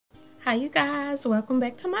Hi you guys, welcome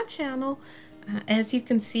back to my channel. As you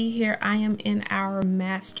can see here, I am in our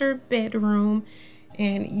master bedroom,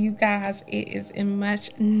 and you guys, it is in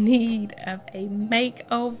much need of a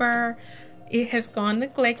makeover. It has gone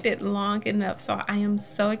neglected long enough, so I am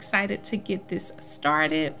so excited to get this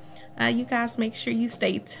started. You guys, make sure you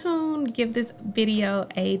stay tuned, give this video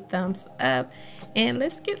a thumbs up, and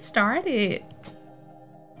let's get started.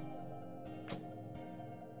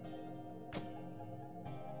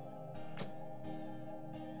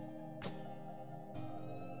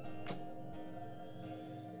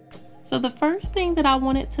 So the first thing that I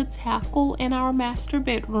wanted to tackle in our master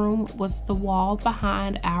bedroom was the wall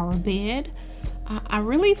behind our bed. I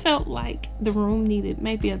really felt like the room needed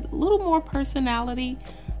maybe a little more personality.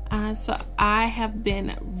 So I have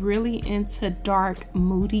been really into dark,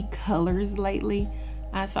 moody colors lately.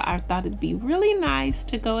 So I thought it'd be really nice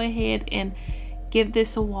to go ahead and give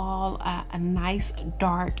this wall a nice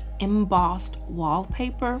dark embossed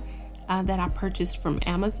wallpaper that I purchased from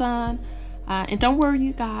Amazon. And don't worry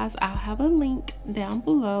you guys, I'll have a link down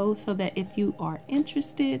below so that if you are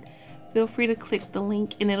interested, feel free to click the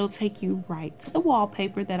link and it'll take you right to the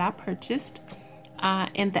wallpaper that I purchased.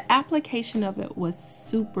 And the application of it was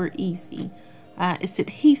super easy. It's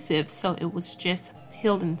adhesive, so it was just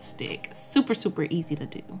peel and stick. Super easy to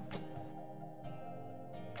do.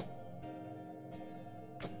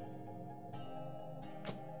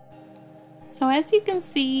 So as you can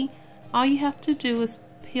see, all you have to do is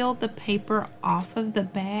peel the paper off of the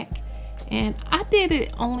back, and I did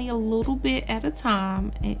it only a little bit at a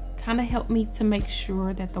time. It kind of helped me to make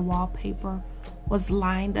sure that the wallpaper was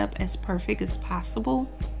lined up as perfect as possible.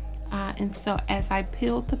 And so as I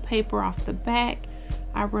peeled the paper off the back,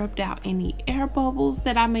 I rubbed out any air bubbles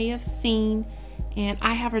that I may have seen, and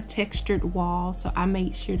I have a textured wall, so I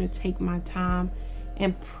made sure to take my time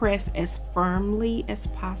and press as firmly as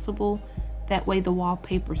possible. That way the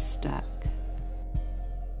wallpaper stuck.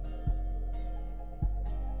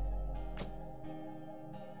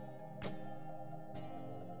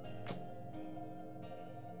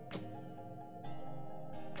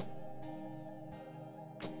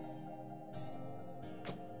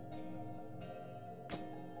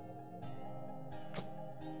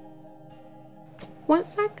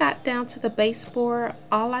 Once I got down to the baseboard,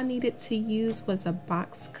 all I needed to use was a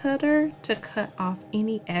box cutter to cut off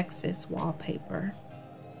any excess wallpaper.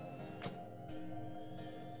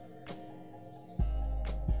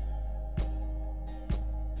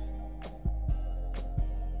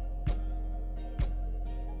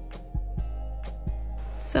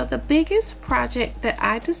 So the biggest project that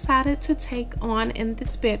I decided to take on in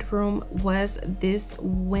this bedroom was this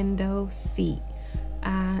window seat.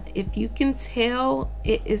 If you can tell,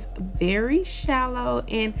 it is very shallow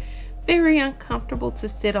and very uncomfortable to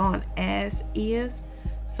sit on as is.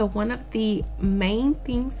 So one of the main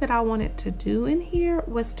things that I wanted to do in here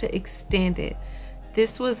was to extend it.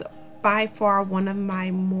 This was by far one of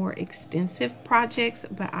my more extensive projects,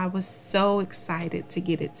 but I was so excited to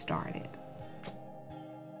get it started.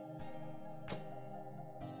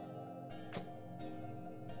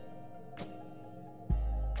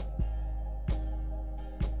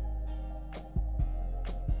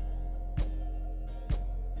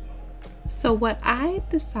 So what I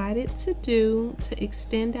decided to do to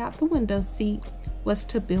extend out the window seat was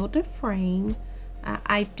to build a frame.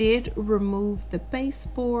 I did remove the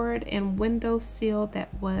baseboard and window sill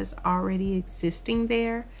that was already existing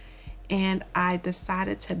there, and I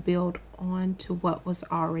decided to build on to what was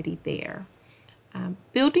already there.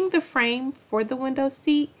 Building the frame for the window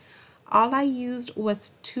seat, all I used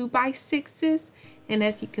was 2x6s. And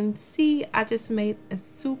as you can see, I just made a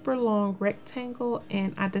super long rectangle,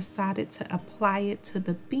 and I decided to apply it to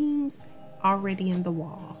the beams already in the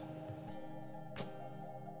wall.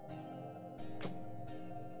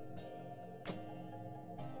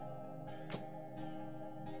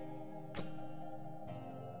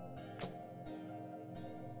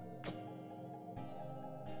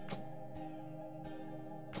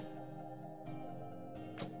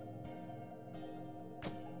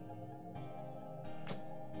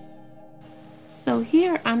 So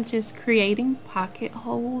here I'm just creating pocket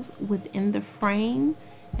holes within the frame,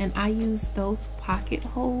 and I use those pocket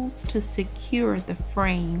holes to secure the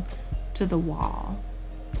frame to the wall.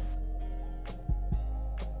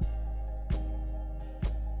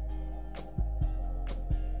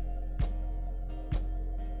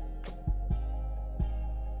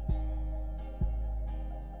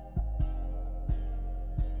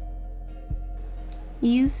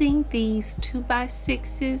 Using these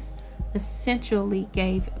 2x6s essentially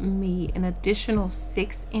gave me an additional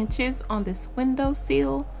 6 inches on this window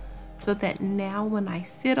sill so that now when I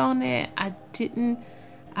sit on it, I didn't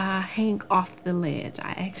hang off the ledge.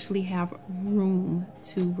 I actually have room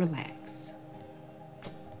to relax.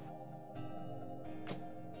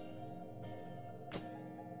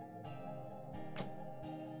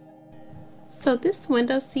 So this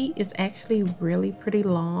window seat is actually really pretty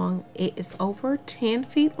long. It is over 10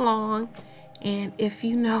 feet long, and if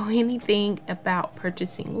you know anything about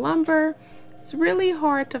purchasing lumber, it's really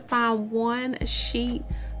hard to find one sheet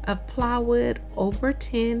of plywood over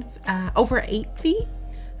 8 feet.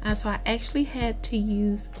 So I actually had to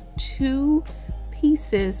use 2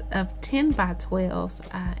 pieces of 10 by 12s,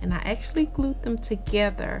 and I actually glued them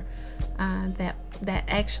together. That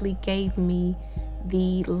actually gave me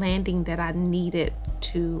the landing that I needed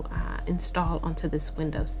to install onto this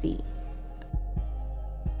window seat.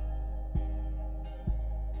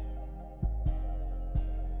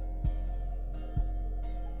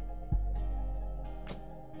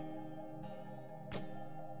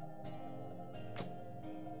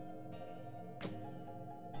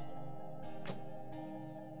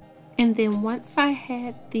 And then once I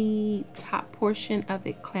had the top portion of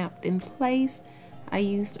it clamped in place, I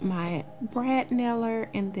used my brad nailer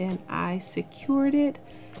and then I secured it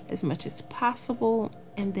as much as possible.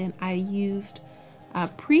 And then I used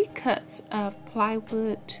pre-cuts of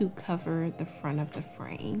plywood to cover the front of the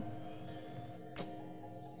frame.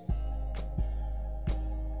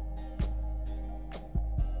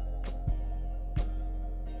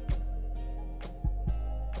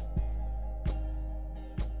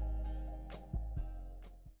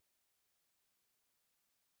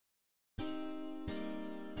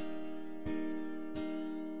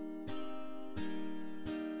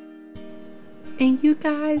 And you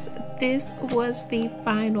guys, this was the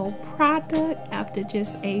final product after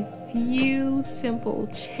just a few simple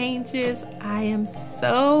changes. I am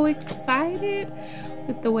so excited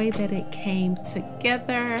with the way that it came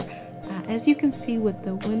together. As you can see with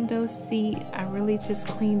the window seat, I really just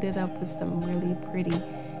cleaned it up with some really pretty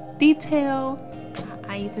detail.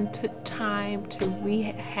 I even took time to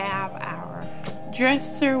rehab our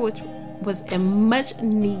dresser, which was in much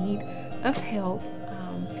need of help.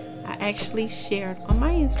 I actually shared on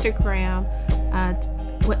my Instagram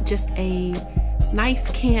what just a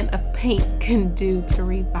nice can of paint can do to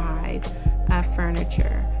revive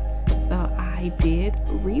furniture. So I did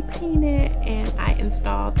repaint it and I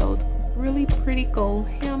installed those really pretty gold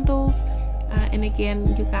handles. And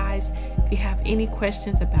again, you guys, if you have any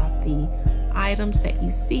questions about the items that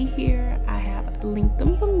you see here, I have linked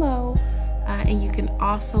them below, and you can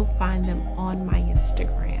also find them on my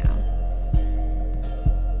Instagram.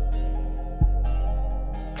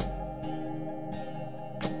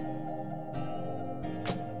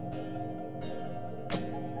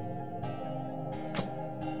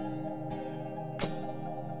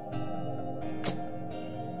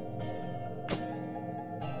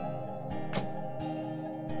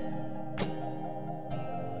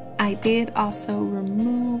 I did also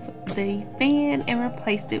remove the fan and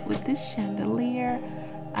replaced it with this chandelier.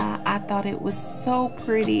 I thought it was so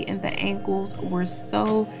pretty and the angles were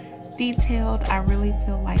so detailed. I really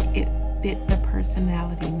feel like it fit the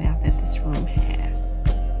personality now that this room has.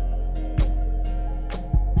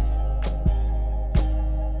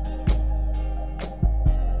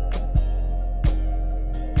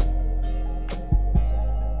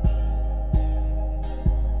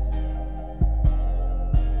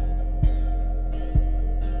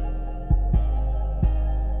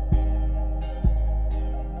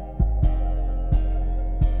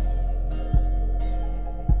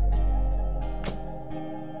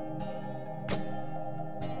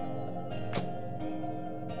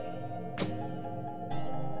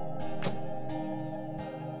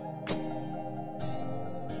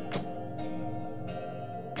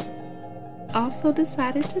 Also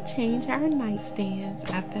decided to change our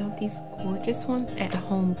nightstands. I found these gorgeous ones at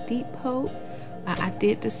Home Depot. I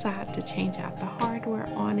did decide to change out the hardware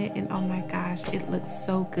on it, and oh my gosh, it looks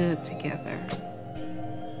so good together.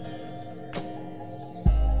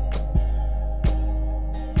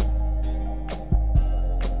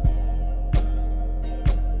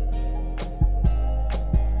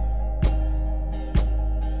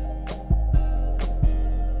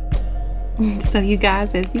 So you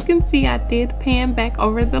guys, as you can see, I did pan back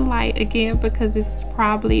over the light again because it's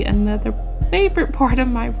probably another favorite part of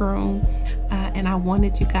my room, and I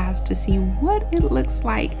wanted you guys to see what it looks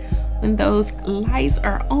like when those lights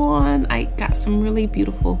are on. I got some really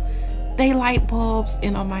beautiful daylight bulbs,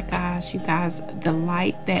 and oh my gosh, you guys, the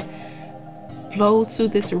light that flows through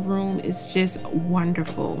this room is just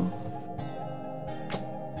wonderful.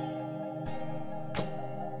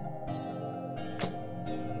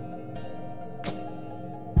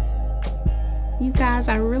 You guys,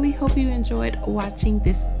 I really hope you enjoyed watching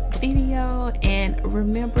this video, and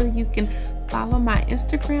remember, you can follow my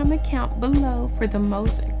Instagram account below for the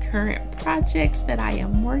most current projects that I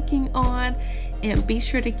am working on, and be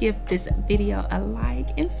sure to give this video a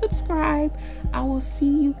like and subscribe. I will see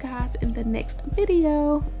you guys in the next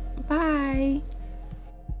video. Bye.